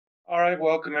All right,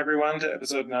 welcome everyone to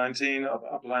episode 19 of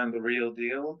Upland, the Real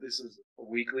Deal. This is a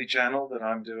weekly channel that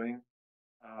I'm doing.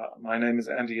 My name is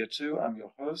Andy Atu. I'm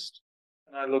your host,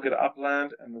 and I look at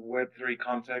Upland and the Web3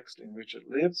 context in which it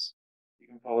lives. You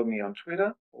can follow me on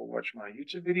Twitter or watch my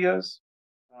YouTube videos.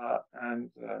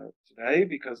 Today,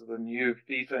 because of the new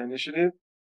FIFA initiative,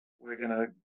 we're going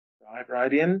to dive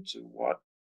right into what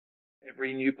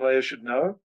every new player should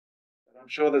know. But I'm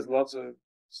sure there's lots of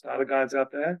starter guides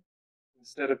out there.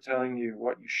 Instead of telling you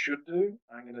what you should do,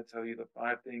 I'm going to tell you the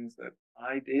 5 things that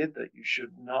I did that you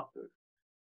should not do.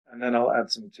 And then I'll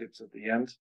add some tips at the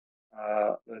end.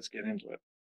 Let's get into it.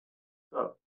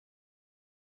 So,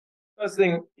 first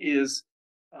thing is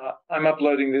I'm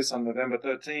uploading this on November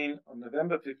 13. On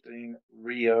November 15,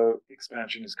 Rio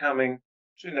Expansion is coming.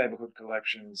 2 neighborhood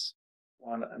collections,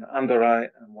 one an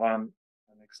Andarai and one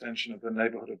an extension of the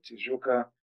neighborhood of Tijuca.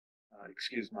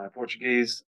 Excuse my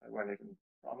Portuguese. I won't even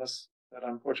promise that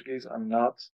I'm Portuguese. I'm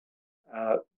not.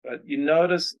 But you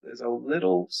notice there's a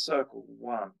little circle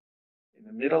 1 in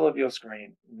the middle of your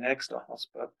screen next to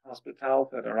Hospital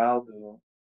Federal do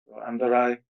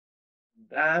Andarai.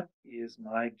 That is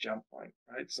my jump point,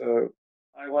 right? So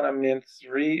I want to mint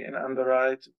 3 in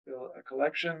Andarai to fill a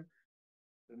collection.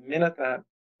 The minute that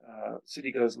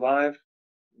city goes live,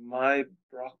 my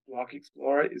block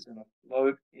explorer is going to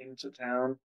float into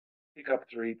town, pick up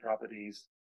 3 properties,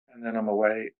 and then I'm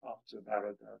away off to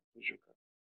Barra da Tijuca.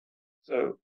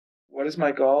 So what is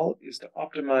my goal? Is to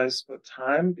optimize for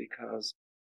time, because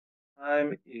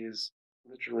time is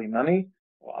literally money,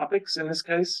 or UPIX in this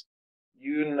case.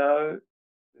 You know,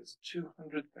 there's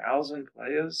 200,000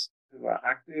 players who are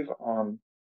active on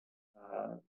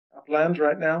Upland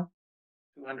right now,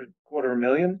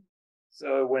 250,000.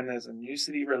 So when there's a new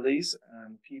city release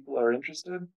and people are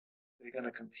interested, they're going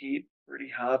to compete pretty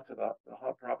hard for the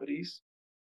hot properties.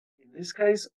 In this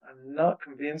case, I'm not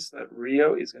convinced that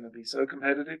Rio is going to be so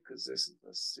competitive because this is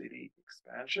a city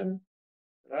expansion.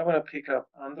 But I want to pick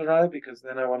up Andarai because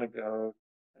then I want to go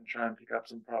and try and pick up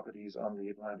some properties on the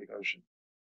Atlantic Ocean.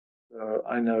 So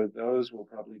I know those will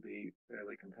probably be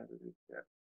fairly competitive. Yeah.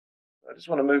 So I just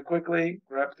want to move quickly,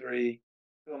 grab 3,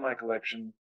 fill my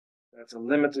collection. That's a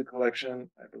limited collection.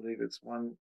 I believe it's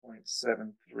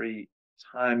 1.73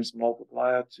 times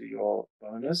multiplier to your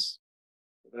bonus.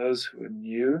 For those who are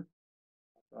new,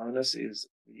 bonus is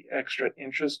the extra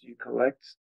interest you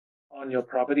collect on your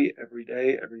property every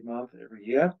day, every month, every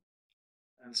year.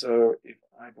 And so if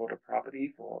I bought a property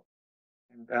for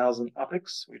 10,000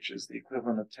 UPIX, which is the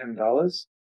equivalent of $10,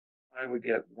 I would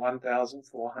get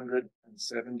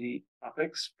 1,470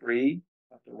 UPIX free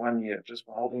after 1 year just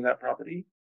for holding that property.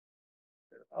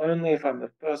 But only if I'm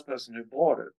the first person who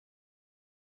bought it,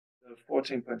 the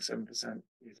 14.7%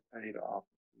 is paid off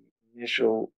the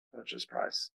initial purchase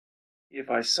price. If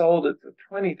I sold it for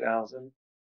 20,000,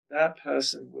 that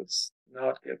person would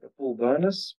not get the full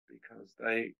bonus because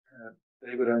they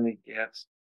would only get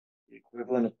the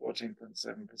equivalent of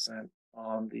 14.7%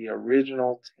 on the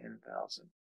original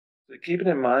 10,000. So keep it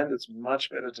in mind, it's much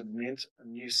better to mint a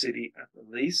new city at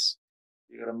release.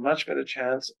 You got a much better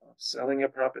chance of selling your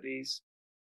properties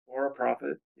for a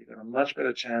profit. You got a much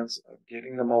better chance of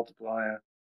getting the multiplier,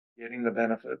 getting the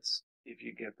benefits if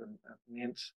you get them at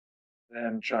mint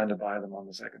than trying to buy them on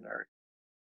the secondary.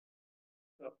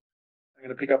 So I'm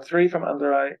going to pick up 3 from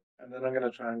Andarai, and then I'm going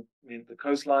to try and mint the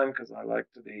coastline because I like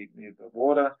to be near the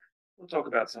water. We'll talk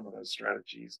about some of those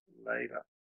strategies later.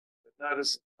 But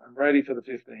notice I'm ready for the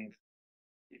 15th.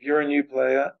 If you're a new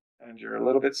player and you're a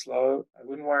little bit slow, I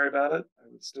wouldn't worry about it. I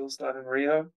would still start in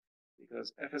Rio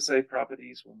because FSA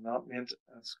properties will not mint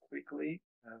as quickly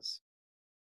as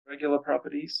regular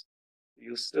properties.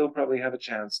 You'll still probably have a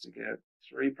chance to get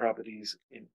 3 properties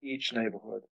in each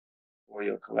neighborhood for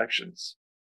your collections.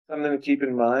 Something to keep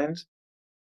in mind,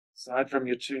 aside from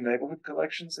your 2 neighborhood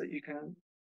collections that you can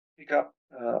pick up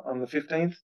on the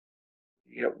 15th,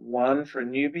 you get 1 for a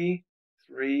newbie,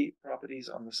 3 properties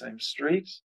on the same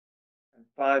street, and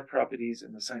 5 properties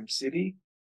in the same city.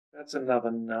 That's another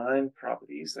 9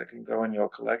 properties that can go in your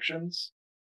collections.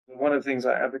 So one of the things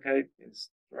I advocate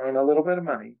is throwing a little bit of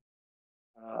money.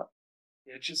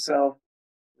 Get yourself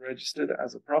registered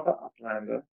as a proper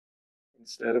uplander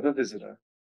instead of a visitor.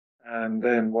 And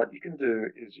then what you can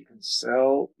do is you can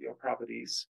sell your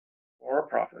properties for a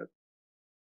profit.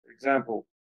 For example,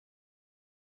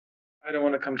 I don't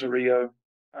want to come to Rio.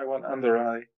 I want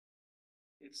Andarai.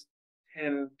 It's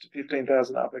 10 to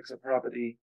 15,000 UPIX a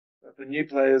property, but for new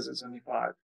players, it's only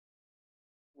 5.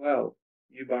 Well,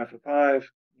 you buy for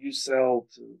 5, you sell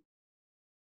to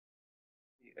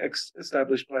the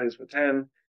established players for 10,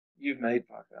 you've made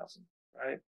 5,000,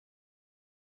 right?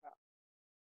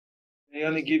 They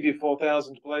only give you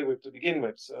 4,000 to play with to begin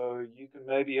with, so you can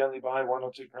maybe only buy one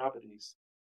or two properties.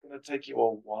 It's going to take you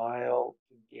a while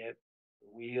to get the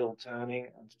wheel turning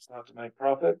and to start to make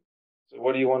profit. So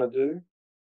what do you want to do?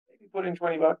 Maybe put in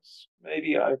 $20.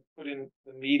 Maybe I put in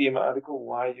the Medium article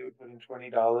why you would put in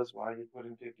 $20, why you put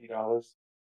in $50.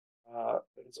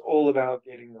 But it's all about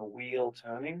getting the wheel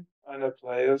turning. I know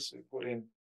players who put in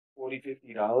 $40,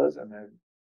 $50 and they've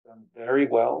done very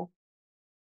well.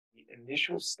 The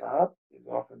initial start is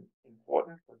often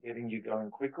important for getting you going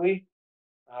quickly,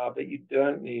 but you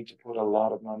don't need to put a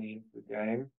lot of money into the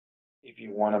game if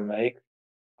you want to make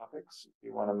topics, if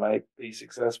you want to be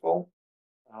successful.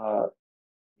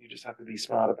 You just have to be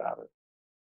smart about it.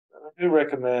 But I do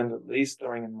recommend at least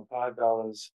throwing in the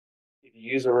 $5. If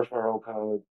you use a referral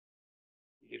code,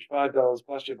 you get $5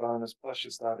 plus your bonus plus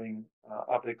your starting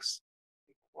UPX.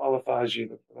 It qualifies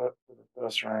you for the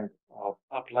first rank of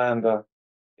Uplander.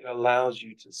 It allows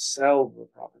you to sell the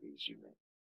properties you make.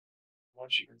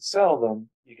 Once you can sell them,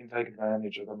 you can take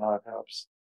advantage of the markups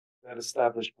that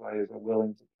established players are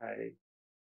willing to pay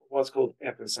for what's called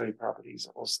FSA properties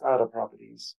or starter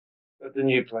properties that the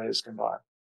new players can buy.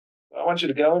 So I want you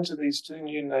to go into these two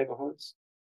new neighborhoods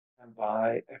and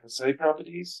buy FSA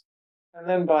properties and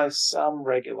then buy some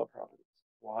regular properties.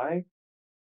 Why?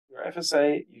 Your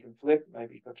FSA you can flip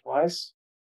maybe for twice,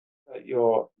 but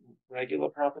your regular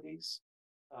properties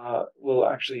will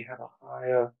actually have a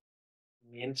higher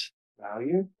mint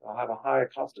value. They'll have a higher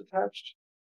cost attached,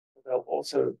 but they'll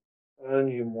also earn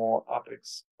you more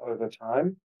UPX over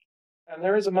time. And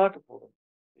there is a market for them.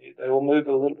 They will move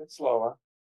a little bit slower,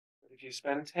 but if you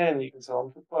spend 10, you can sell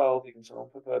them for 12, you can sell them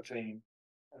for 13,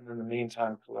 and in the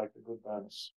meantime, collect a good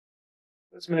bonus.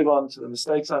 Let's move on to the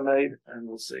mistakes I made, and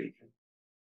we'll see.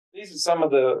 These are some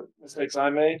of the mistakes I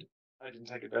made. I didn't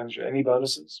take advantage of any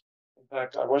bonuses. In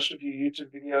fact, I watched a few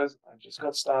YouTube videos. I just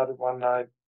got started one night.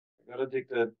 I got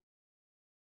addicted.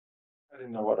 I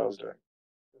didn't know what I was doing.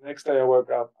 The next day I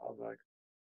woke up, I was like,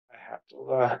 I have to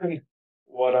learn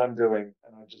what I'm doing.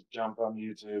 And I just jumped on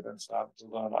YouTube and started to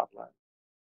learn Upland.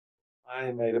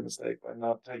 I made a mistake by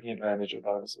not taking advantage of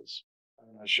bonuses.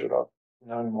 And I should have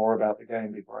known more about the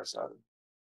game before I started.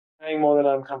 Paying more than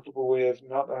I'm comfortable with,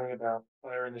 not knowing about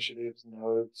player initiatives,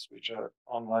 nodes, which are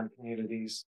online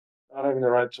communities, not having the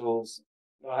right tools,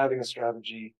 not having a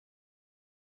strategy.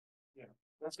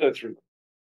 Let's go through them.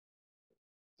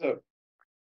 So,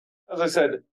 as I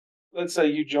said, let's say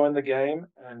you join the game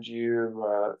and you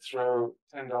throw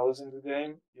 $10 into the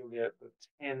game, you'll get the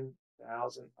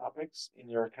 10,000 UPX in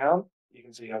your account. You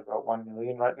can see I've got 1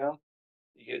 million right now.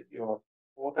 You get your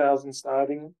 4,000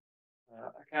 starting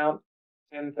account,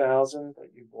 10,000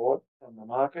 that you bought from the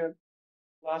market.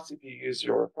 Plus, if you use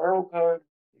your referral code,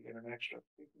 you get an extra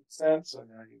 50%. So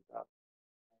now you've got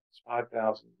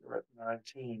 5,000. You're at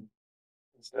 19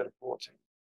 instead of 14.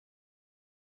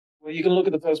 Well, you can look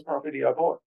at the first property I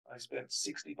bought. I spent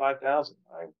 65,000.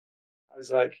 I was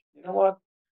like, you know what?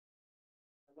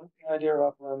 I like the idea of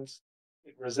Uplands.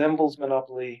 It resembles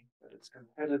Monopoly, but it's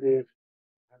competitive.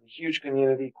 Have a huge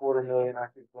community, 250,000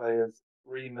 active players,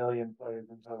 3 million players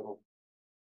in total.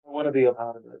 I want to be a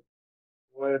part of it.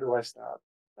 Where do I start?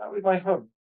 Start with my home.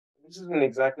 This isn't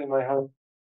exactly my home,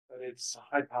 but it's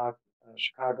Hyde Park,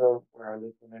 Chicago, where I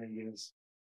lived for many years.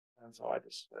 And so I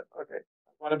just said, okay,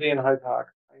 I want to be in Hyde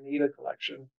Park. I need a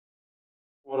collection.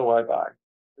 What do I buy?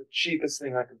 The cheapest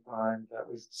thing I could find that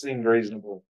seemed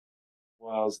reasonable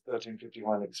was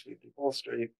 1351 East 54th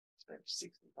Street. Spent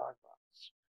 65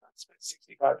 bucks. I spent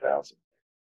 65,000.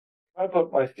 If I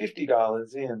put my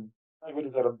 $50 in, I would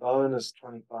have got a bonus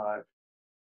 25.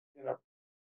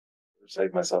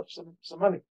 Save myself some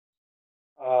money.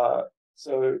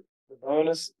 So the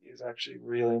bonus is actually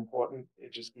really important.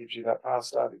 It just gives you that fast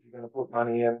start. If you're going to put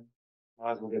money in,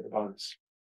 might as well get the bonus.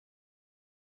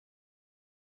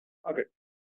 Okay.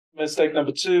 Mistake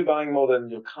number 2, buying more than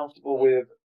you're comfortable with.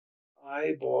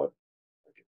 I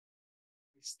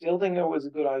still think it was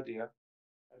a good idea.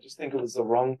 I just think it was the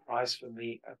wrong price for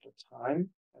me at the time.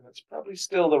 And it's probably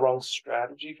still the wrong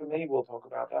strategy for me. We'll talk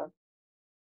about that.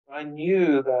 I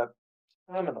knew that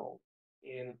terminal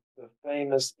in the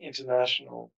famous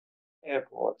international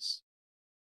airports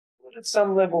would at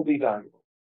some level be valuable,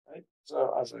 right?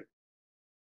 So I was like,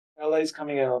 LA's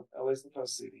coming out. LA's the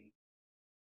first city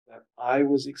that I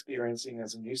was experiencing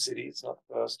as a new city. It's not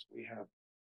the first. We have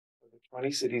over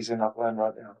 20 cities in Upland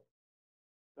right now.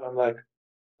 So I'm like,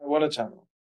 I want a terminal.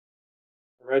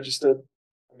 I registered.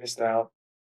 I missed out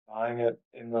buying it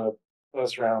in the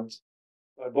first round.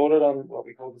 So I bought it on what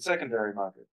we call the secondary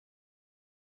market.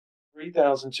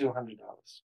 $3,200.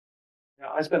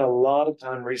 Now, I spent a lot of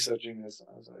time researching this.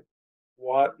 I was like,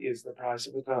 what is the price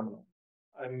of a terminal?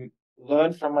 I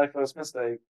learned from my first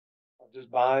mistake of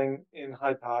just buying in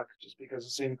Hyde Park just because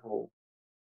it seemed cool.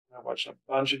 I watched a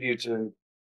bunch of YouTube.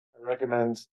 I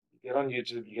recommend you get on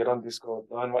YouTube, you get on Discord,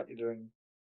 learn what you're doing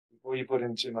before you put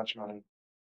in too much money.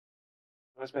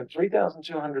 I spent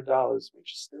 $3,200,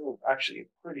 which is still actually a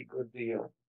pretty good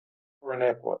deal for an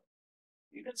airport.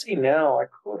 You can see now I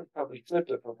could have probably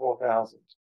flipped it for 4,000.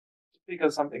 Just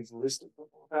because something's listed for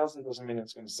 4,000 doesn't mean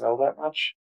it's going to sell that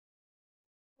much.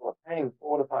 We're paying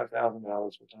 $4,000 to $5,000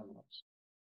 for terminals.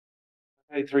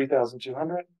 I paid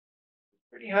 3,200.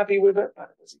 Pretty happy with it, but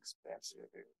it was expensive.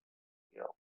 You know,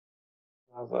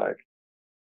 I was like,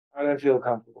 I don't feel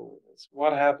comfortable with this.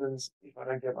 What happens if I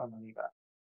don't get my money back?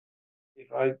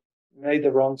 If I made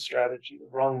the wrong strategy, the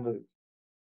wrong move?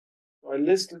 So I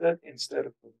listed it instead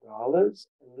of for dollars,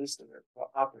 I listed it for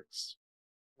UPIX.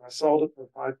 I sold it for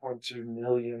 5.2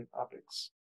 million UPIX,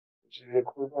 which is the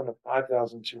equivalent of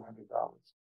 $5,200.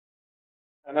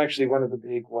 And actually, one of the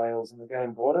big whales in the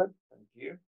game bought it. Thank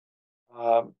you.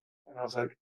 And I was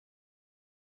like,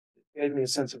 it gave me a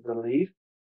sense of relief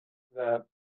that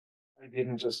I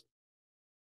didn't just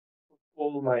put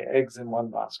all my eggs in one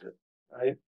basket,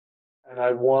 right? And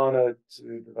I wanted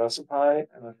to diversify,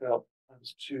 and I felt I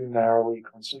was too narrowly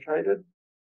concentrated,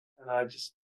 and I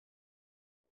just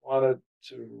wanted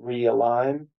to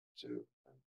realign to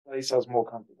a place I was more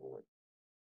comfortable with.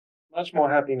 Much more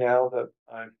happy now that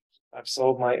I've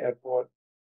sold my airport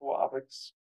for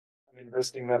UPIX. I'm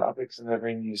investing that UPIX in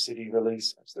every new city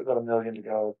release. I've still got $1 million to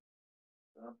go.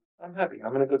 So I'm happy.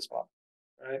 I'm in a good spot,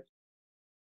 right?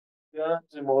 Don't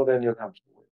do more than you're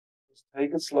comfortable with. Just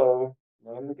take it slow,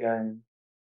 learn the game,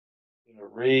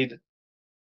 read,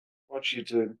 watch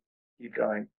YouTube, keep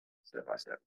going step by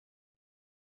step.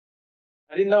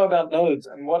 I didn't know about nodes.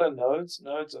 And what are nodes?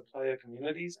 Nodes are player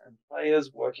communities and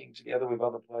players working together with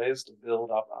other players to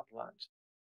build up Upland.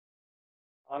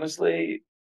 Honestly,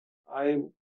 I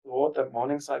thought that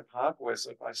Morningside Park, where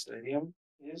SoFi Stadium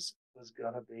is, was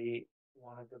going to be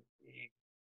one of the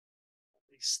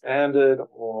standard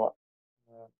or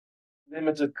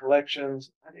limited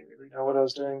collections. I didn't really know what I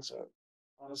was doing. So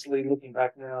honestly, looking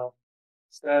back now,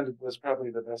 standard was probably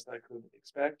the best I could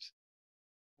expect.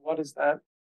 What is that?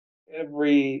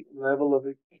 Every level of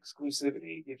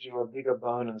exclusivity gives you a bigger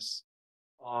bonus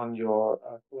on your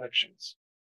collections.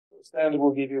 So standard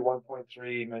will give you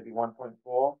 1.3, maybe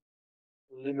 1.4.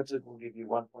 Limited will give you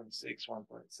 1.6,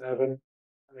 1.7. An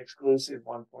exclusive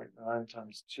 1.9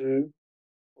 times 2,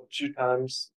 or 2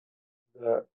 times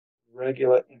the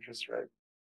regular interest rate,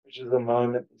 which at the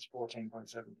moment is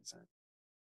 14.7%.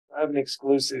 I have an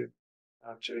exclusive,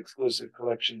 2 exclusive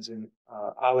collections in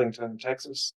Arlington,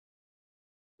 Texas.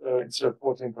 So instead of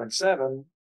 14.7, I'm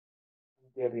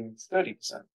getting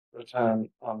 30% return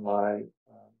on my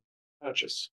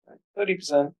purchase. Right?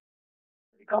 30%,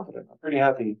 pretty confident. I'm pretty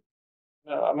happy.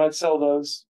 I might sell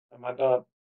those. I might not.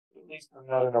 At least I'm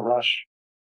not in a rush.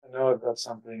 I know I've got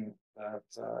something that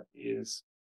is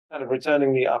kind of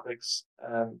returning the UPIX,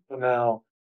 and for now,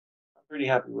 I'm pretty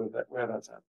happy with that, where that's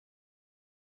at.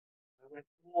 I went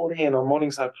all in on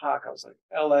Morningside Park. I was like,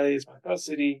 LA is my first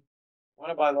city. I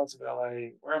want to buy lots of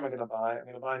LA. Where am I going to buy? I'm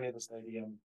going to buy near the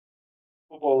stadium.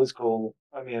 Football is cool.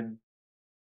 I'm in.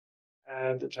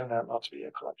 And it turned out not to be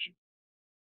a collection.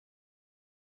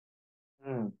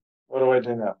 What do I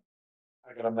do now?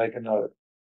 I got to make a node.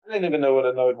 I didn't even know what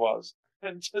a node was.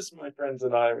 And just my friends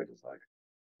and I were just like,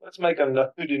 let's make a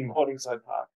node in Morningside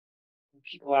Park. And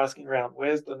people asking around,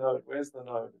 where's the node? Where's the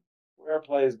node? Where are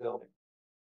players building?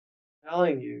 I'm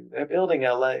telling you, they're building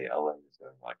LA. LA is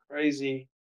going like crazy.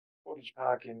 Portage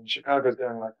Park in Chicago is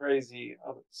going like crazy.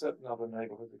 Certain other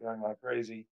neighborhoods are going like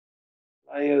crazy.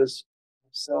 Players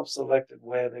have self-selected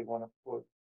where they want to put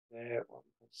their what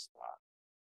we call Spark.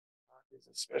 Spark is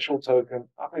a special token.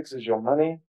 UPIX is your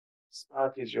money.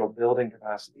 Spark is your building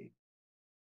capacity.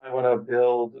 I want to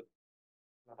build an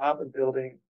apartment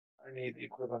building. I need the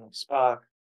equivalent of Spark.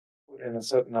 Put in a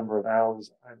certain number of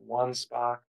hours. I have 1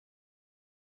 Spark.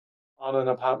 On an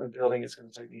apartment building, it's going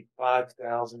to take me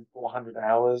 5,400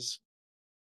 hours.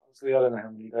 Honestly, I don't know how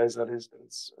many days that is, but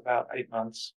it's about 8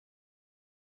 months.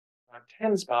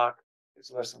 10 Spark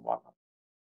is less than 1 month.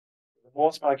 The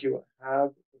more Spark you have,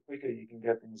 the quicker you can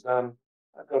get things done.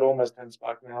 I've got almost 10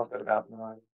 Spark now. I've got about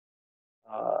 9.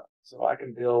 So I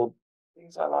can build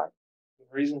things I like at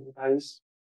reasonable pace.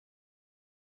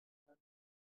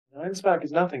 9 Spark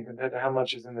is nothing compared to how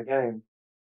much is in the game.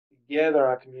 Together,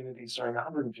 our community is throwing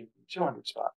 150, 200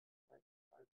 Spark.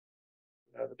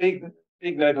 The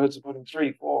big neighborhoods are putting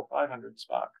 3, 4, 500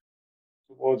 Spark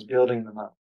towards building them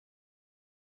up.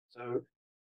 So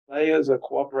Players are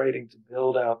cooperating to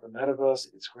build out the metaverse.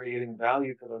 It's creating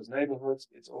value for those neighborhoods.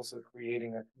 It's also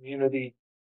creating a community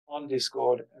on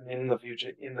Discord and in the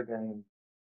future in the game.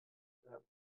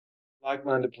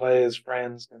 Like-minded players,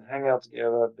 friends can hang out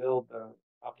together, build the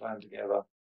upland together.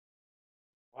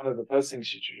 One of the first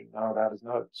things you should know about is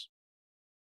nodes.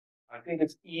 I think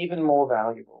it's even more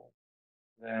valuable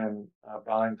than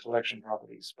buying collection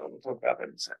properties, but we'll talk about that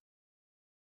in a second.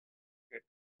 Okay.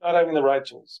 Not having the right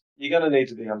tools. You're going to need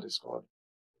to be on Discord.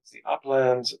 It's the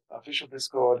Upland's official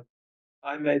Discord.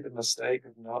 I made the mistake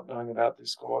of not knowing about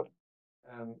Discord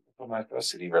for my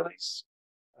first city release,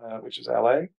 which is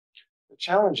LA. The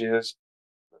challenge is,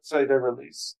 let's say they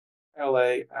release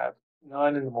LA at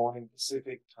 9 in the morning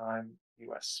Pacific time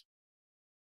US.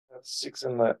 That's 6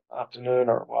 in the afternoon,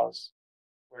 or it was,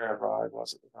 wherever I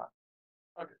was at the time.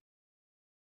 Okay.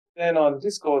 Then on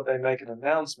Discord, they make an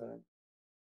announcement.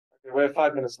 Okay, we're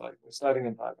 5 minutes late. We're starting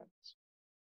in 5 minutes.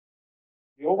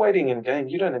 You're waiting in game.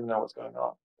 You don't even know what's going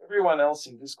on. Everyone else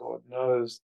in Discord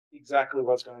knows exactly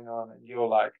what's going on, and you're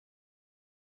like,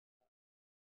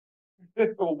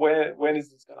 when is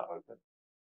this going to open?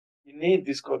 You need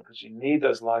Discord because you need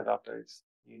those live updates.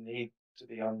 You need to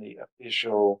be on the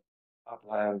official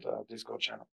Upland Discord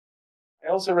channel.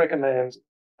 I also recommend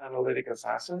Analytic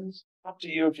Assassins. Up to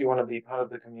you if you want to be part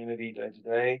of the community day to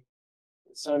day.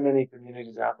 There's so many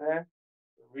communities out there.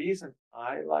 The reason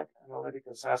I like Analytic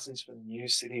Assassins for new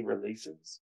city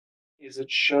releases is it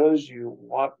shows you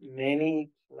what many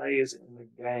players in the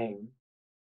game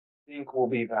think will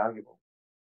be valuable.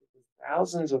 There's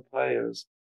thousands of players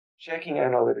checking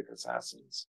Analytic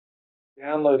Assassins,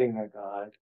 downloading their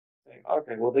guide, saying,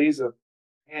 okay, well, these are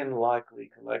 10 likely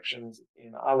collections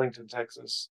in Arlington,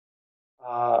 Texas.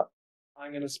 I'm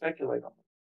going to speculate on them.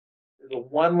 There's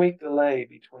a 1-week delay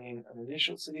between an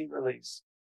initial city release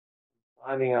and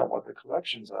finding out what the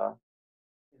collections are.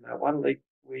 In that 1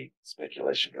 week,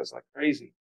 speculation goes like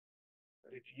crazy.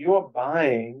 But if you're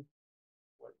buying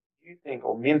what you think,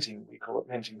 or minting, we call it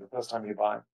minting the first time you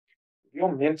buy, if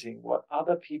you're minting what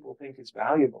other people think is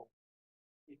valuable,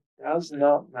 it does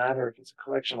not matter if it's a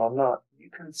collection or not. You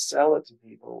can sell it to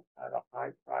people at a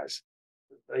high price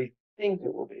that they think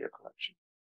it will be a collection.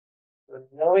 So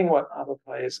knowing what other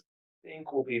players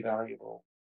think will be valuable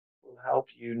will help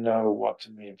you know what to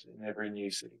mint in every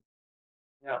new city.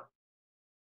 Now,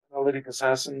 Analytic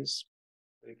Assassins,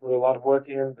 they put a lot of work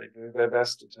in. They do their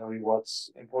best to tell you what's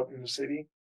important in the city.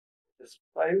 As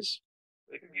players,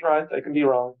 they can be right, they can be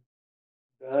wrong.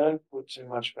 Don't put too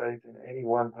much faith in any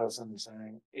one person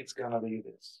saying it's going to be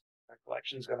this. A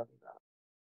collection's going to be that.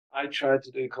 I tried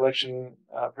to do collection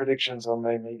predictions on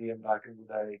my Medium back in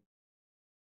the day,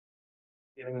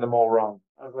 getting them all wrong.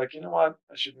 I was like, you know what?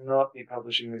 I should not be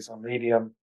publishing this on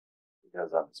Medium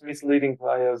because it's misleading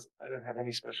players. I don't have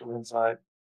any special insight.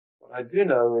 What I do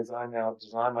know is I now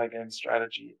design my game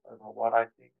strategy over what I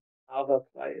think other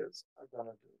players are going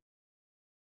to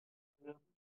do. Like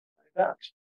that.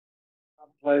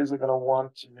 Other players are going to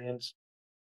want to mint,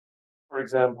 for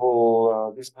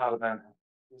example, this part of Manhattan,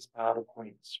 this part of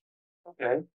Queens.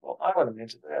 Okay, well, I want to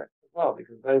mint it there as well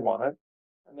because they want it.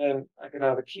 And then I can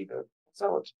either keep it or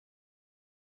sell it.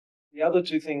 The other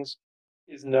two things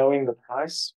is knowing the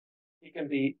price. It can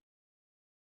be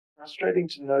frustrating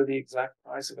to know the exact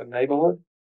price of a neighborhood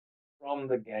from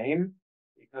the game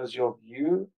because your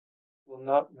view will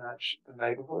not match the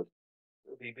neighborhood.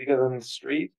 It'll be bigger than the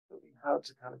street. It'll be hard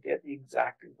to kind of get the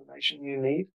exact information you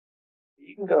need.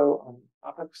 You can go on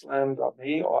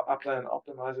upxland.me or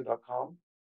uplandoptimizer.com,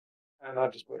 and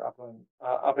I've just put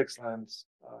upxlands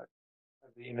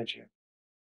as the image here.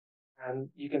 And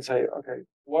you can say, okay,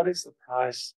 what is the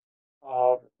price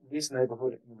of this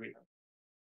neighborhood in Rio,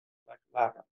 like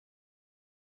Lapa?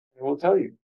 It will tell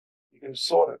you. You can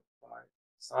sort it by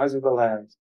size of the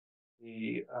land,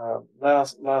 the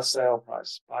last sale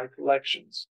price, by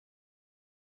collections,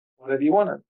 whatever you want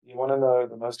to. You want to know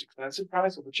the most expensive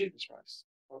price or the cheapest price,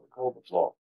 what we call the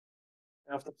floor.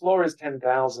 Now, if the floor is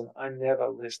 10,000, I never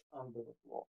list under the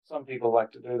floor. Some people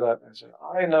like to do that and say,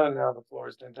 I know now the floor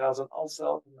is 10,000, I'll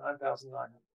sell it for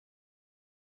 9,900.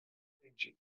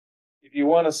 Cheap. If you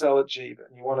want to sell it cheap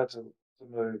and you want it to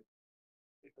move,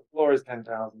 if the floor is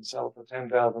 10,000, sell it for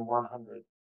 10,100,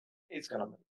 it's going to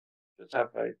move. Just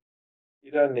have faith.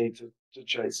 You don't need to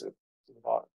chase it to the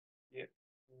bottom. You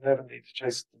never need to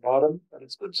chase it to the bottom, but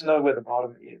it's good to know where the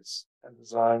bottom is and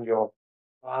design your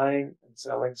buying and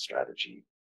selling strategy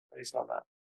based on that.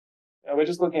 Now we're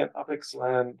just looking at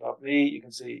upxland.me. You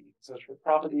can see, you can search for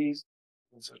properties,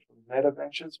 you can search for meta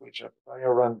ventures, which are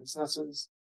player-run businesses.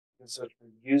 You can search for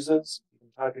users. You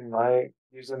can type in my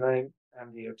username,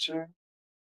 Amdio2.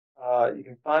 You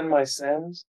can find my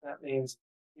sends. That means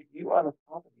if you own a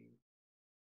property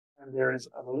and there is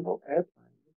a little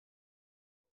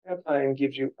airplane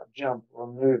gives you a jump or a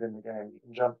move in the game. You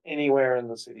can jump anywhere in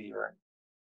the city you're in.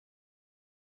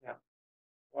 Now,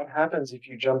 what happens if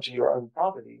you jump to your own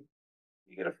property?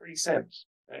 You get a free send,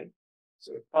 right?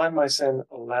 So Find My Send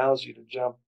allows you to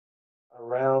jump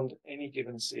around any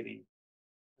given city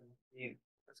and be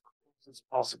as close as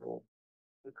possible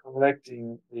to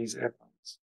collecting these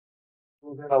airplanes. It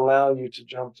will then allow you to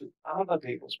jump to other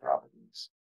people's properties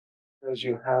because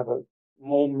you have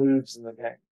more moves in the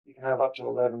game. You can have up to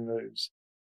 11 moves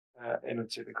in a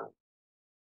typical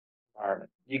environment.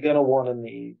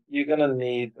 You're gonna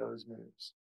need those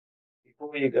moves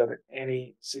before you go to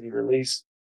any city release.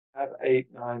 Have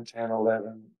 8, 9, 10,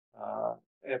 11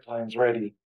 airplanes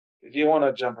ready if you want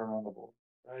to jump around the board,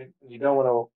 right? And you don't want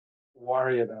to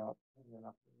worry about having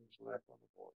enough moves left on the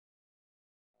board.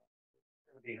 It's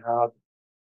going to be hard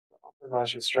to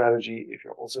optimize your strategy if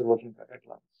you're also looking for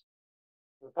airplanes.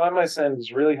 So Find My Send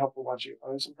is really helpful once you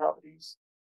own some properties.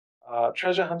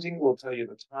 Treasure hunting will tell you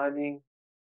the timing.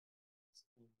 It's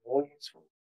more useful.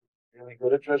 Really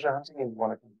good at treasure hunting and you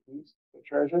want to compete for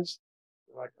treasures.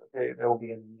 You're like, okay, there will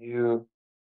be a new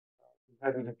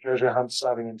competitive treasure hunt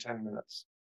starting in 10 minutes.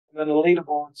 And then the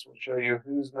leaderboards will show you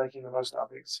who's making the most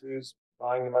upics, who's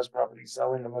buying the most properties,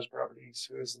 selling the most properties,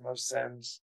 who has the most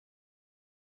sends,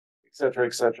 etc.,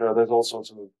 etc. There's all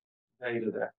sorts of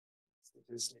data there,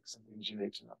 statistics and things you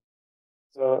need to know.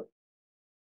 So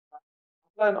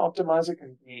Upland Optimizer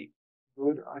can be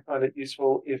good. I find it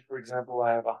useful if, for example,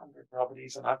 I have 100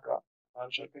 properties and I've got a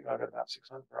bunch. I think I've got about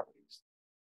 600 properties.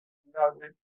 You know,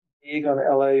 we're big on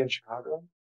LA and Chicago.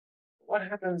 What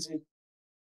happens if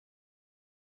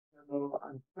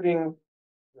I'm putting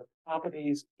the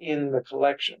properties in the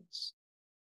collections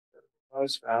that are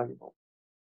most valuable?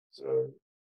 So,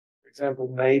 for example,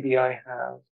 maybe I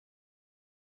have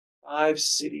I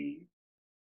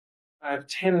have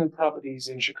 10 properties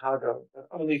in Chicago, but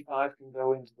only 5 can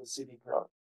go into the City Pro.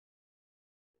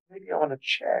 Maybe I want to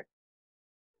check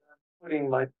putting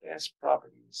my best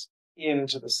properties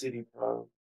into the City Pro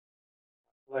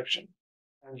collection.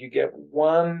 And you get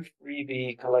one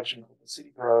freebie collection called the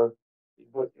City Pro. You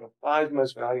put your 5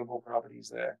 most valuable properties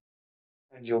there,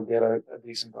 and you'll get a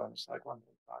decent bonus, like 1.5.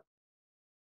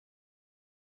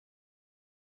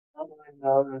 How do I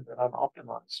know that I'm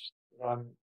optimized, that I'm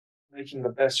making the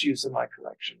best use of my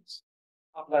collections?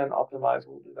 Upland Optimizer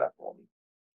will do that for me.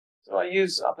 So I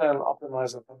use Upland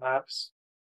Optimizer for maps,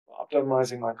 for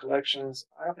optimizing my collections.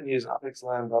 I often use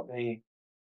upxland.me.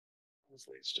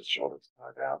 Honestly, it's just shorter to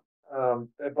type out.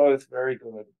 They're both very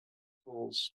good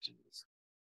tools to use.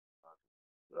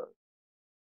 So,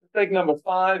 mistake number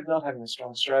 5, not having a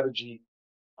strong strategy.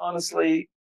 Honestly,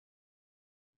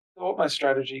 thought my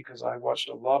strategy because I watched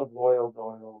a lot of Loyal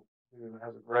Doyle, who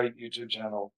has a great YouTube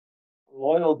channel.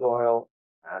 Loyal Doyle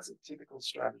has a typical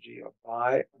strategy of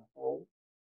buy and hold,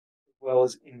 as well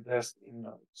as invest in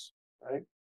nodes, right?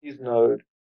 His node,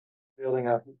 building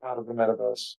up part of the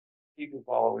metaverse, people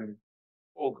following,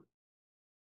 all good.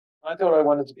 I thought I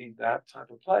wanted to be that type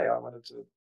of player. I wanted to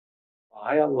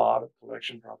buy a lot of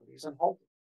collection properties and hold them.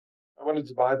 I wanted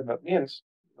to buy them at mint,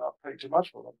 not pay too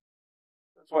much for them.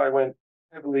 That's why I went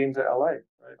heavily into LA,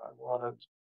 right? I wanted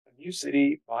a new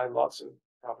city, buy lots of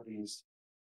properties,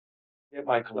 get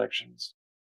my collections.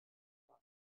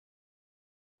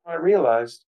 I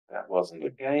realized that wasn't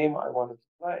the game I wanted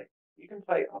to play. You can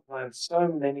play Upland so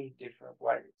many different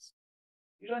ways.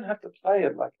 You don't have to play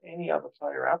it like any other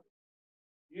player out there.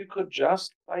 You could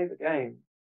just play the game,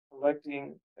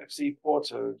 collecting FC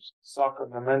Portos, soccer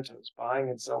mementos, buying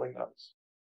and selling those.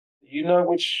 You know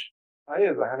which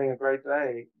players are having a great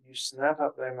day. You snap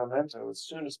up their memento as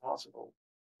soon as possible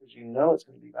because you know it's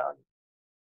going to be valuable.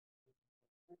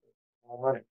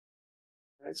 More money.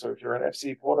 Okay, so if you're an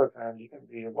FC Porto fan, you can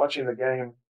be watching the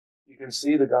game. You can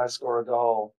see the guy score a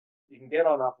goal. You can get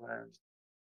on Upland,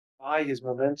 buy his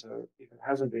memento if it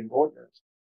hasn't been bought yet.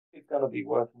 It's going to be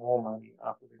worth more money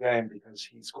after the game because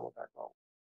he scored that goal.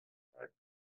 Right?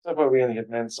 So far, we only had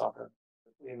men's soccer.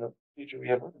 In the future, we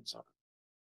have women's soccer.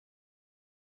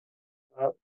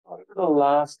 Over the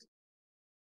last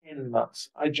 10 months,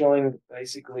 I joined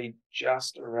basically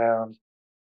just around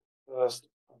 1st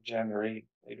of January.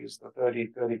 Maybe it's the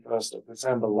 30th, 31st of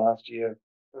December last year,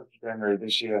 1st of January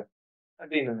this year. I've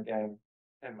been in the game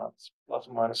 10 months, plus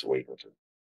or minus a week or two.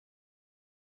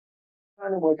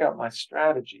 Trying to work out my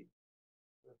strategy.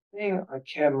 The thing I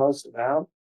care most about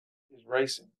is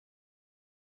racing.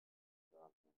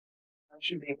 I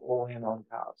should be all in on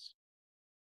cars.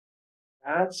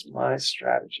 That's my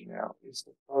strategy now, is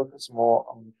to focus more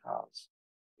on cars.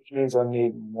 which means I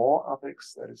need more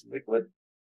UPX that is liquid,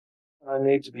 and I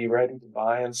need to be ready to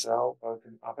buy and sell both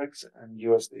in UPX and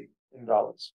USD in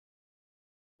dollars.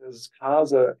 Because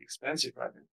cars are expensive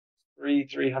right now.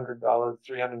 $300,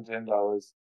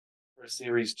 $310 for a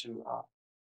Series 2R.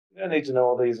 You don't need to know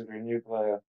all these if you're a new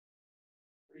player.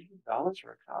 $300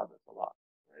 for a car, that's a lot.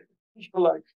 Right? You're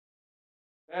like,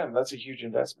 damn, that's a huge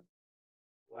investment.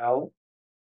 Well,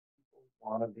 people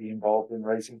want to be involved in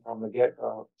racing from the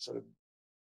get-go. So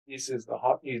this is the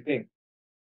hot new thing.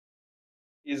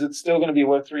 Is it still going to be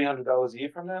worth $300 a year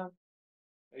from now?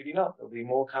 Maybe not. There'll be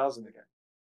more cars in the game.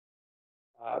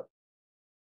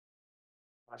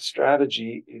 My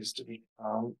strategy is to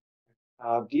become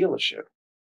a dealership.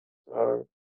 So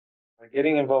by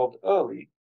getting involved early,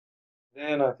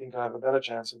 then I think I have a better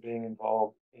chance of being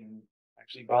involved in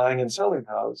actually buying and selling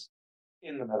cars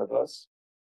in the metaverse.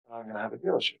 And I'm going to have a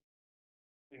dealership.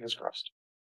 Fingers crossed.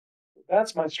 But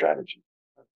that's my strategy.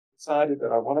 I've decided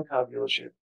that I want a car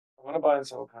dealership. I want to buy and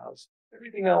sell cars.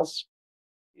 Everything else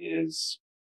is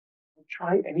I'll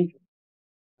try anything.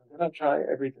 I'm going to try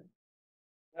everything.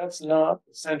 That's not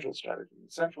the central strategy.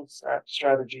 The central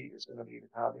strategy is going to be the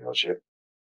car dealership.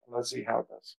 And let's see how it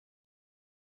goes.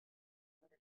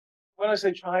 When I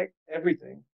say try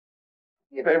everything,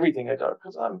 give everything a go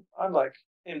because I'm like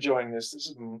enjoying this. This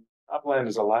is Upland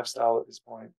is a lifestyle at this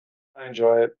point. I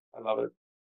enjoy it. I love it.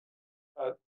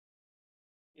 But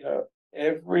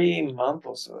every month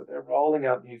or so they're rolling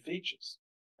out new features.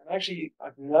 And actually,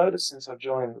 I've noticed since I've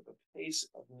joined that the pace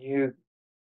of new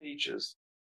features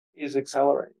is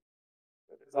accelerating.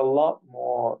 There's a lot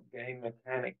more game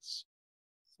mechanics,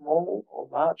 small or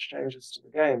large changes to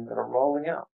the game that are rolling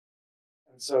out.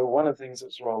 And so one of the things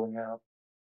that's rolling out,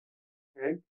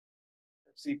 okay,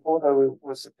 FC Porto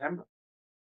was September.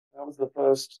 That was the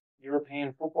first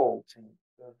European football team,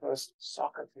 the first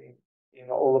soccer team in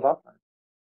all of Upland.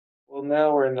 Well,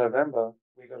 now we're in November,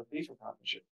 we got a FIFA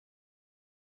partnership.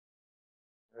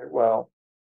 Very well.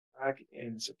 Back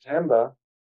in September,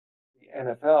 the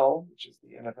NFL, which is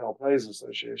the NFL Players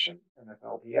Association,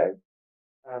 NFLPA,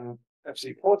 and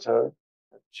FC Porto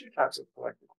have two types of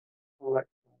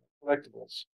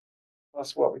collectibles,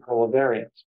 plus what we call a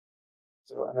variant.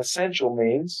 So an essential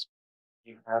means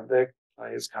you have their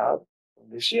player's card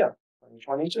from this year,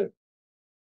 2022.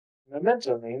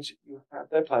 Memento means you have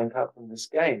their playing card from this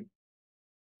game.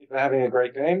 If they're having a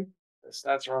great game, their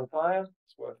stats are on fire,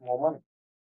 it's worth more money.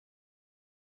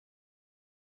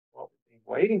 What we've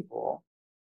been waiting for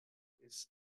is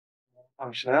more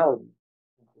functionality,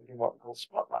 including what we call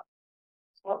Spotlight.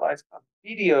 Spotlights are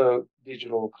video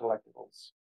digital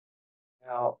collectibles.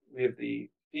 Now, with the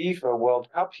FIFA World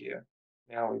Cup here,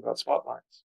 now we've got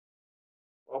Spotlights.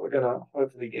 What we're going to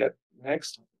hopefully get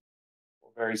next time,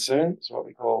 or very soon, is what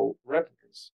we call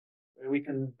replicas, where we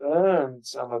can burn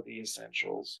some of the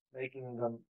essentials, making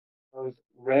them both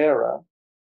rarer.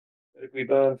 But if we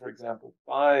burn, for example,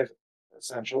 5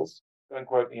 essentials, don't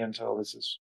quote me until this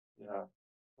is,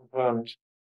 confirmed.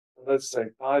 But let's say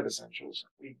 5 essentials,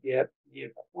 we get the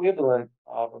equivalent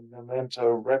of a memento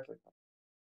replica.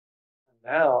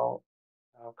 And now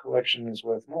our collection is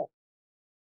worth more.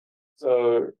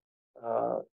 So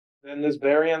then there's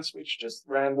variants, which just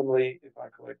randomly, if I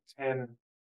collect 10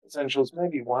 essentials,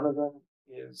 maybe one of them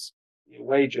is the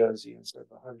away jersey instead of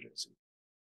the home jersey.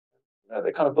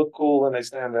 They kind of look cool and they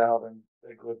stand out and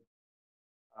they're good.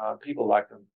 People like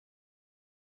them.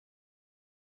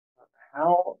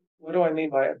 What do I mean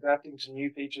by adapting to new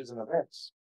features and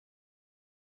events?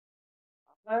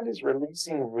 Upland is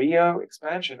releasing Rio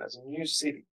Expansion as a new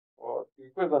city, or the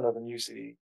equivalent of a new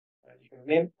city. You can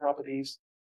mint properties,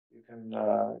 you can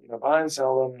buy and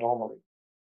sell them normally.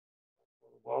 For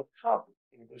the World Cup,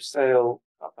 English Sale,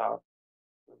 Cup,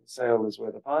 the sale is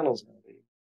where the final's going to be.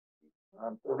 You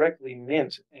can't directly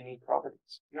mint any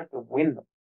properties. You have to win them.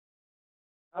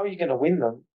 How are you going to win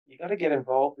them? You got to get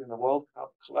involved in the World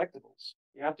Cup collectibles.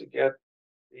 You have to get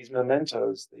these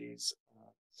mementos, these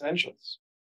essentials.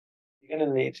 You're going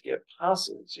to need to get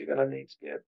passes. You're going to need to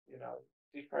get,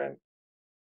 different.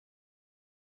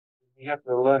 You have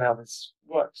to learn how this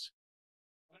works.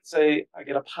 Let's say I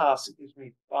get a pass. It gives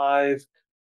me 5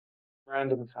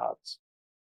 random cards.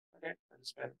 Okay, I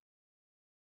spent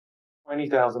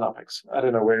 20,000 UPX. I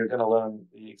don't know. We're going to learn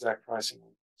the exact pricing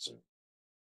soon.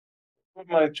 With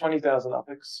my 20,000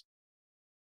 UPX,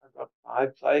 I've got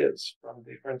 5 players from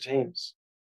different teams.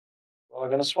 Well, I'm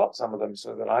going to swap some of them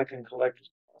so that I can collect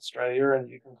Australia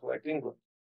and you can collect England.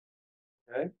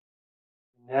 Okay?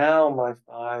 Now my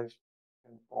 5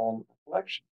 can form a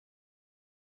collection.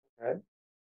 Okay?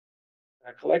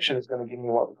 That collection is going to give me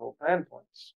what we call fan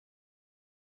points.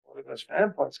 What are those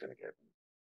fan points going to get me?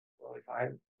 Well, if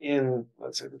I'm in,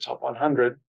 let's say, the top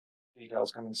 100,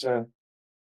 details coming soon,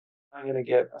 I'm going to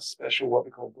get a special, what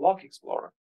we call Block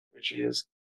Explorer, which is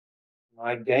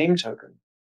my game token.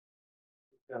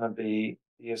 It's going to be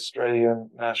the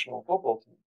Australian national football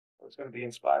team. So it's going to be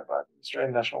inspired by the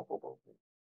Australian national football team.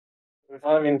 So if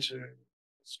I'm into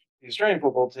the Australian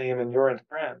football team and you're into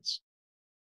France,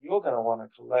 you're going to want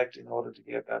to collect in order to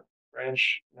get that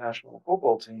French national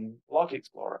football team Block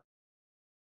Explorer.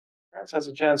 France has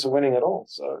a chance of winning it all.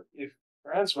 So if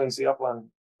France wins the Upland,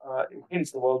 it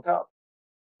wins the World Cup.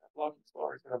 That Block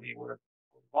Explorer is going to be worth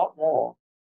a lot more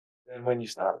than when you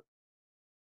started.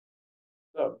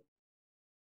 So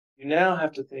you now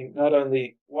have to think not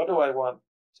only what do I want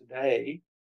today,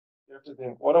 you have to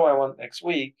think what do I want next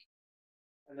week,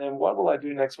 and then what will I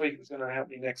do next week that's going to help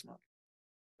me next month.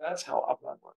 That's how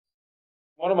Upland works.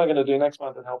 What am I going to do next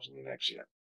month that helps me next year?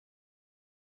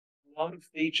 A lot of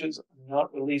features are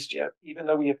not released yet, even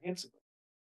though we have hints of them.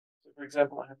 So, for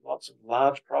example, I have lots of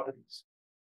large properties.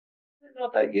 They're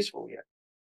not that useful yet.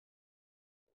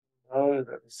 I know that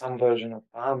there's some version of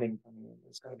farming coming in.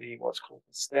 There's going to be what's called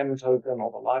the STEM token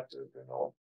or the life token,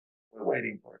 or we're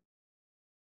waiting for it.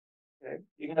 Okay?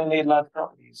 You're going to need large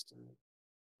properties to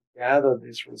gather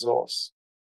this resource.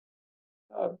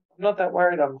 So I'm not that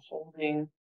worried. I'm holding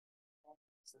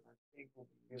properties that I think will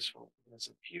be useful as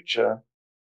a future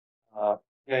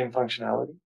game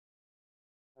functionality,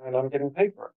 and I'm getting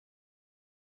paid for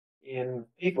it. In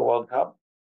FIFA World Cup,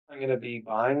 I'm going to be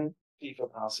buying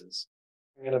FIFA passes.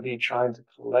 I'm going to be trying to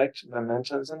collect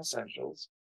mementos and essentials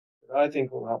that I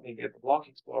think will help me get the Block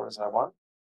Explorers I want.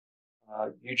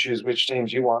 You choose which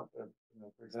teams you want. But,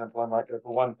 for example, I might go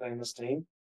for one famous team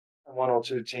and one or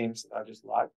two teams that I just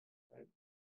like.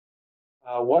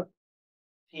 Right? What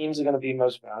teams are going to be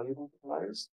most valuable to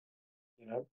players?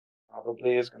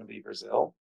 Probably is going to be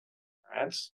Brazil,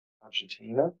 France,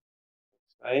 Argentina,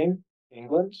 Spain,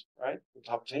 England, right? The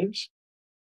top teams.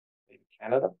 Maybe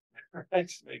Canada, right?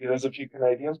 Maybe there's a few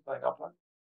Canadians playing Upland.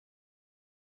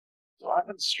 So I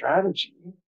have a strategy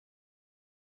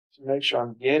to make sure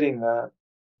I'm getting that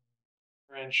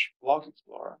French Block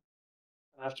Explorer.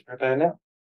 I have to prepare now.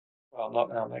 Well, not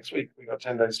now, next week. We got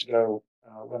 10 days to go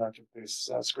when I took this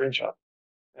screenshot.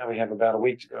 Now we have about a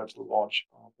week to go to the launch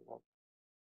of the World Cup.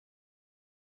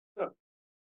 So,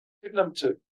 tip number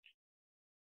 2.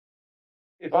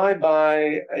 If I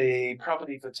buy a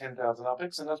property for 10,000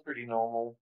 UPX, and that's pretty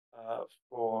normal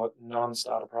for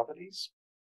non-starter properties,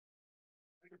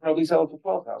 I could probably sell it for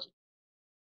 12,000.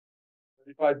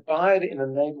 But if I buy it in a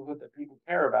neighborhood that people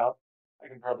care about, I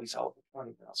can probably sell it for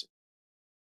 20,000.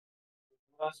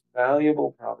 The most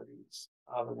valuable properties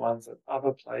are the ones that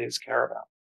other players care about.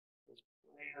 Because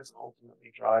players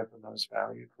ultimately drive the most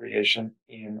value creation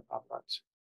in Upland.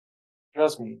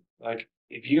 Trust me, like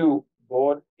if you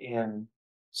bought in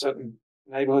certain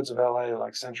neighborhoods of LA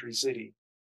like Century City,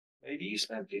 maybe you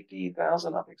spent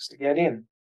 50,000 UPX to get in.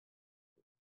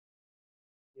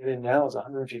 Get in now is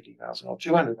 150,000 or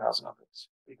 200,000 UPX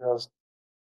because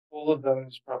all of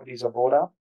those properties are bought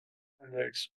up and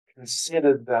they're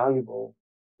considered valuable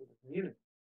for the community.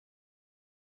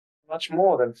 Much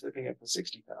more than flipping it for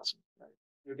 60,000. Right?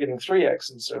 You're getting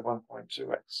 3x instead of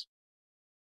 1.2x.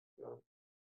 So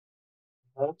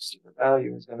most of the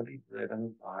value is going to be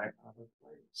driven by other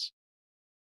players.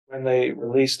 When they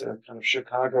released a kind of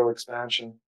Chicago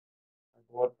expansion, I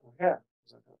bought O'Hare.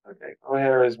 Okay,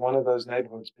 O'Hare is one of those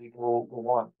neighborhoods people will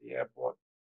want, the airport.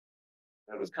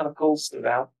 That was kind of cool, stood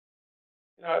out.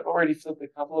 I've already flipped a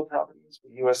couple of properties for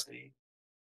USD.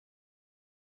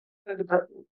 The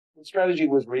strategy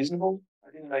was reasonable.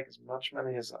 I didn't make as much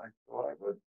money as I thought I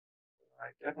would. I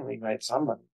definitely made some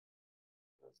money.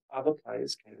 Because other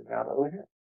players cared about O'Hare,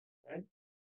 right?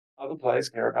 Other players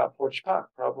care about Porch Park,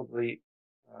 probably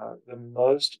the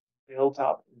most built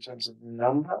up in terms of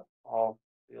number of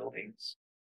buildings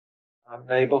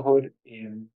neighborhood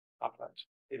in Upland.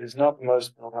 It is not the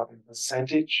most built up in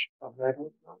percentage of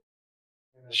neighborhood.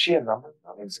 In the sheer number,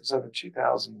 I think it's over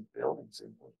 2,000 buildings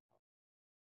in Porch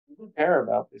Park. People care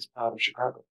about this part of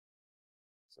Chicago.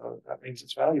 So that means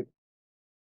it's valuable.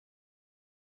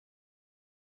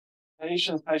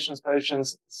 Patience, patience,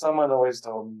 patience. Someone always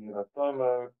told me that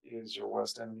FOMO is your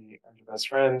worst enemy and your best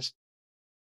friend.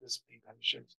 Just be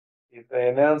patient. If they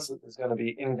announce that there's going to be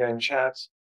in-game chat,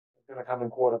 it's going to come in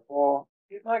Q4.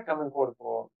 It might come in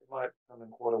Q4. It might come in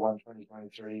Q1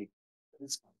 2023. But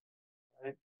it's coming,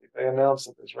 right? If they announce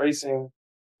that there's racing,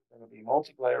 there's going to be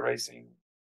multiplayer racing.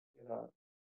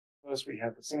 First we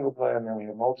have the single player, and then we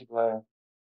have multiplayer.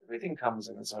 Everything comes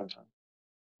in its own time.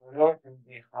 I know it can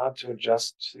be hard to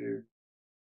adjust to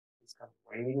this kind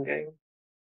of waiting game.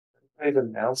 If they've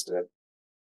announced it,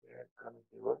 they're going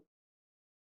to do it.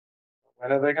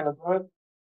 When are they going to do it?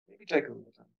 Maybe take a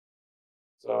little time.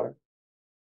 So,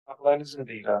 Upland is in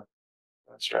beta.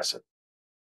 Don't stress it.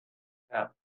 Now,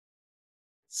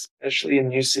 especially in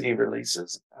new city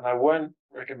releases, and I won't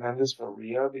recommend this for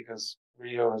Rio because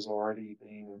Rio has already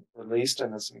been released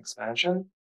and it's an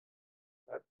expansion.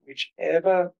 But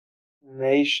whichever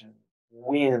nation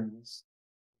wins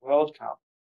World Cup,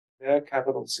 their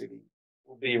capital city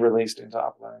will be released into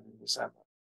Upland in December.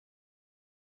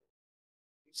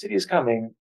 The city is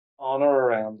coming on or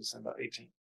around December 18th.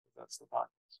 That's the finals.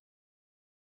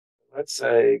 Let's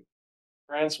say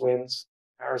France wins,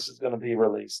 Paris is going to be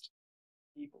released.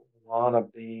 People want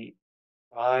to be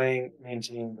buying,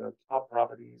 minting the top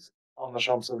properties on the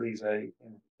Champs-Elysees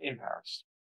in Paris.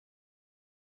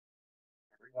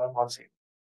 Everyone wants it.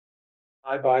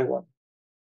 I buy one.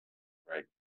 Great.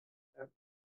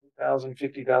 50,000,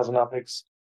 50,000 UPIX.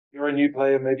 You're a new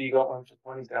player, maybe you got one for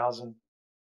 20,000.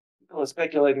 People are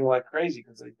speculating like crazy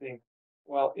because they think,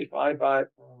 well, if I buy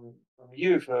it from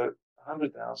you for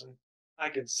 100,000, I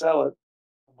can sell it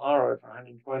tomorrow for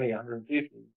 120,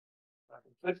 150. I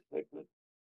can flip.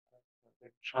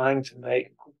 They're trying to make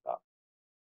a quick buck.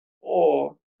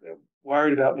 Or they're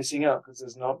worried about missing out because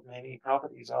there's not many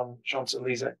properties on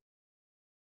Champs-Elysees.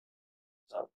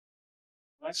 So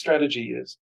my strategy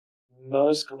is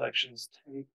most collections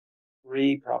take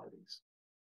 3 properties.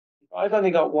 If I've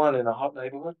only got one in a hot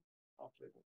neighborhood, I'll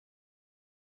flip it.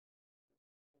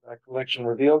 That collection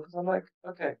reveal because I'm like,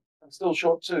 okay, I'm still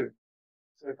short 2.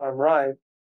 So if I'm right,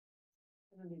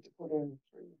 I'm going to need to put in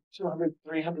 200,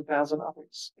 300,000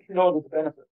 UPIX in order to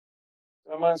benefit.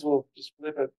 So I might as well just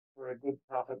flip it for a good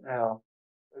profit now.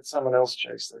 Let someone else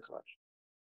chase their collection.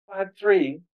 If I had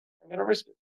 3, I'm going to risk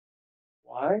it.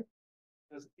 Why?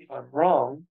 Because if I'm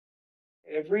wrong,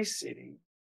 every city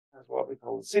has what we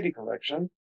call the city collection.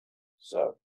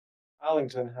 So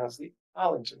Arlington has the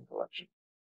Arlington collection.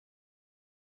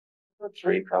 I put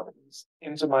 3 properties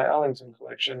into my Arlington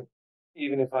collection,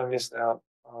 even if I missed out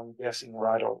on guessing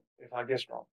right or if I guessed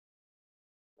wrong.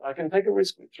 I can take a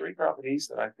risk with 3 properties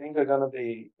that I think are going to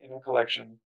be in a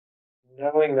collection,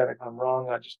 knowing that if I'm wrong,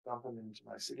 I just dump them into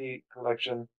my city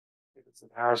collection. If it's the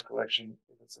Paris collection,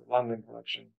 if it's a London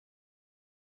collection.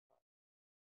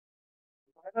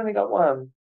 If I've only got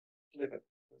one, flip it.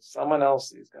 Someone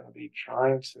else is going to be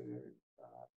trying to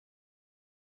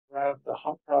grab the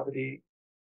hot property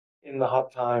in the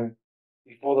hot time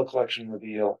before the collection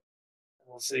reveal. And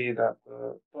we'll see that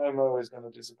the FOMO is going to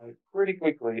dissipate pretty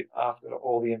quickly after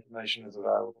all the information is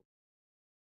available.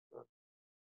 So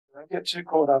don't get too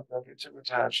caught up, don't get too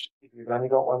attached. If you've only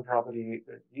got one property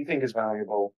that you think is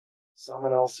valuable,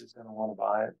 someone else is going to want to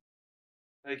buy it.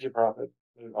 Take your profit,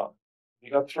 move on. If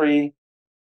you got 3,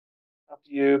 up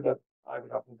to you, but I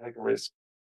would often take a risk.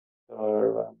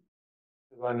 So,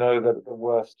 because I know that at the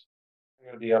worst, I'm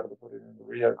going to be able to put it in the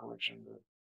Rio collection,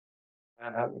 the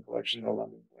Manhattan collection, the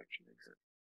London collection, etc.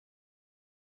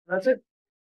 That's it.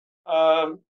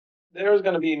 There is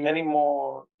going to be many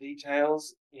more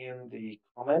details in the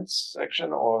comments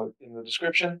section or in the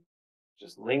description,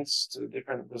 just links to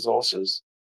different resources.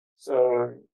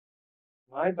 So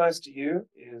my advice to you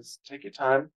is take your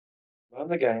time, learn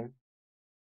the game.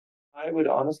 I would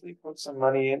honestly put some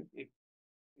money in. If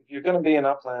you're going to be in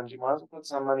Upland, you might as well put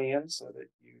some money in so that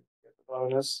you get the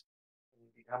bonus and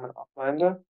you become an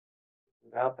Uplander.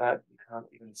 Without that, you can't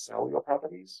even sell your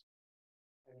properties.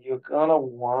 And you're going to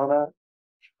want to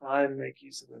try and make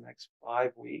use of the next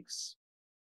 5 weeks.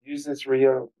 Use this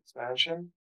Rio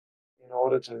expansion in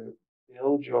order to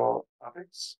build your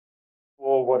UPIX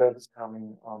for whatever's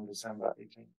coming on December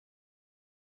 18th.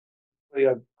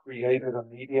 I created a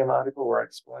Medium article where I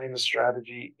explain the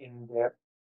strategy in depth,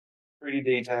 pretty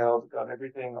detailed, got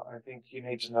everything I think you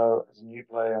need to know as a new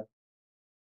player.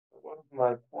 But what is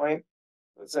my point?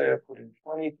 Let's say I put in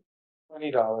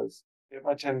 $20, get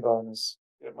my 10 bonus,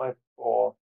 get my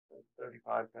 4,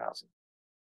 35,000,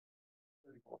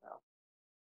 34,000.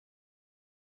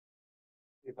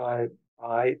 If I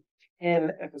buy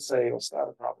 10 FSA or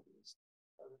starter properties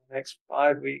over the next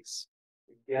 5 weeks,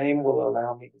 the game will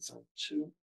allow me to sell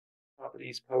 2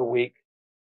 properties per week.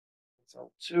 And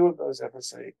sell 2 of those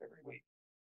FSA every week.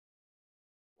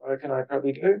 What can I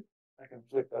probably do? I can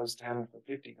flip those 10 for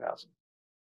 50,000.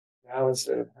 Now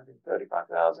instead of having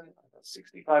 35,000, I've got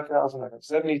 65,000, I've got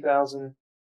 70,000.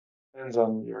 Depends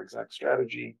on your exact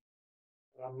strategy.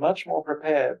 But I'm much more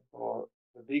prepared for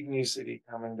the big new city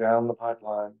coming down the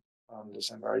pipeline on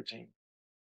December 18th.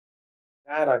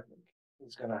 That, I think,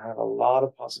 is going to have a lot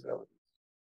of possibilities.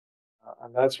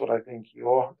 And that's what I think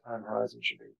your time horizon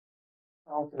should be.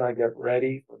 How can I get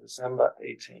ready for December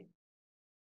 18th?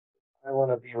 I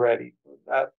want to be ready for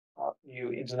that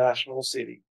new international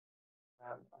city.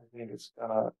 And I think it's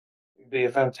gonna be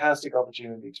a fantastic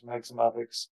opportunity to make some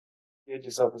epics, get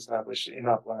yourself established in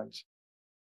Upland.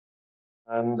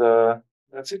 And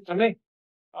that's it for me.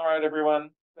 All right,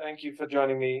 everyone. Thank you for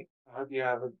joining me. I hope you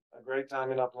have a great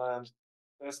time in Upland.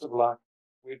 Best of luck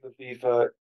with the FIFA,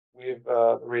 with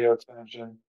the Rio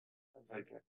Expansion, and take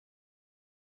care.